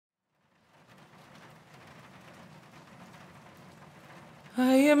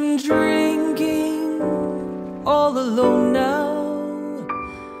am drinking all alone now.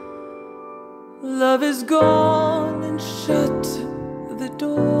 Love is gone and shut the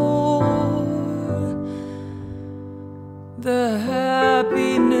door. The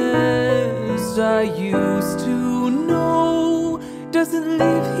happiness I used to know doesn't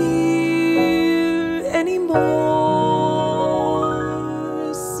live here anymore.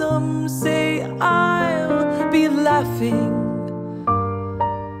 Some say I'll be laughing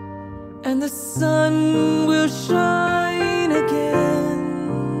and the sun will shine again,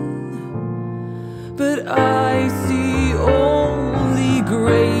 but I see only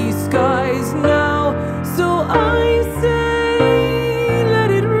gray skies now. So I say, let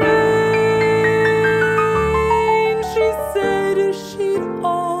it rain. She said she'd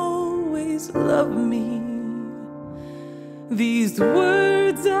always love me. These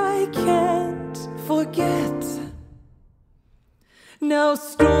words I can't forget. Now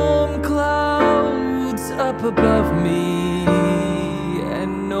storm clouds up above me,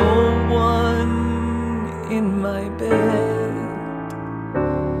 and no one in my bed.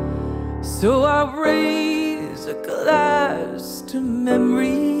 So I raise a glass to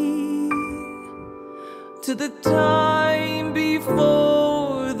memory, to the time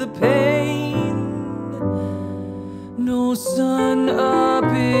before the pain. No sun up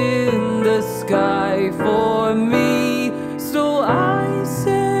in the sky for me. So I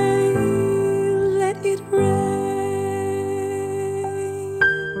say, let it rain.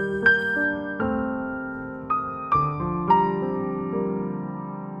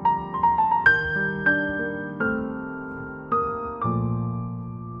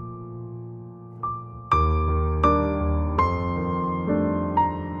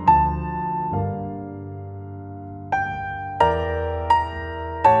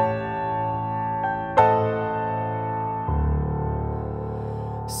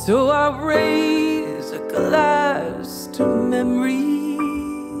 So I raise a glass to memory,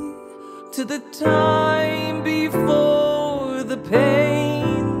 to the time before the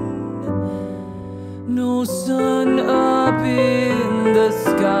pain. No sun